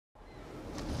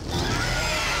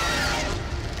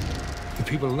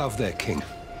people love their king.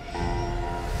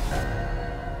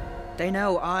 They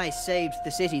know I saved the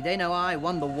city. They know I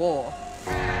won the war.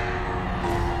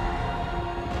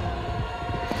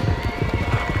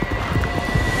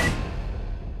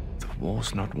 The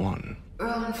war's not won.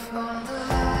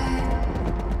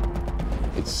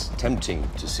 It's tempting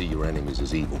to see your enemies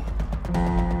as evil.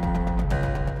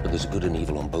 But there's good and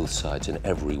evil on both sides in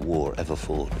every war ever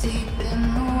fought.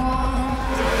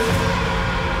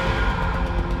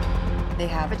 They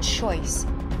have a choice.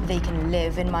 They can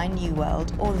live in my new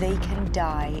world, or they can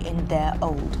die in their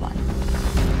old one.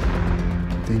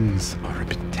 Things are a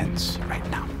bit tense right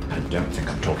now. I don't think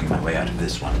I'm talking my way out of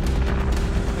this one.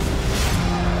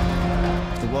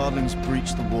 If the wildlings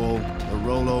breach the wall, they'll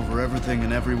roll over everything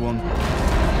and everyone.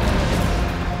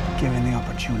 Given the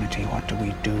opportunity, what do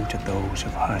we do to those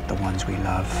who've hurt the ones we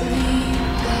love?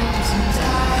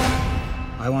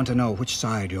 I want to know which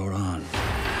side you're on.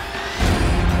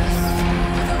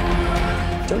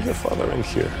 Tell your father I'm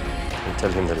here, and tell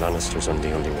him the Lannisters are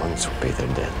the only ones who pay their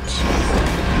debts.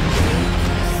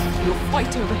 You'll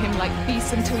fight over him like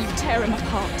beasts until you tear him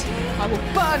apart. I will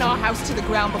burn our house to the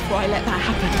ground before I let that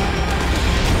happen.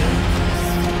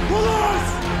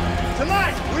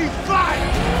 Tonight, we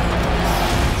fight!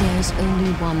 There's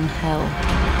only one hell.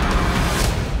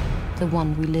 The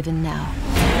one we live in now.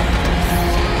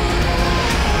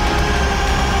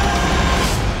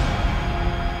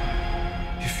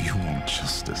 If you want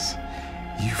justice,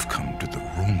 you've come to the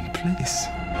wrong place.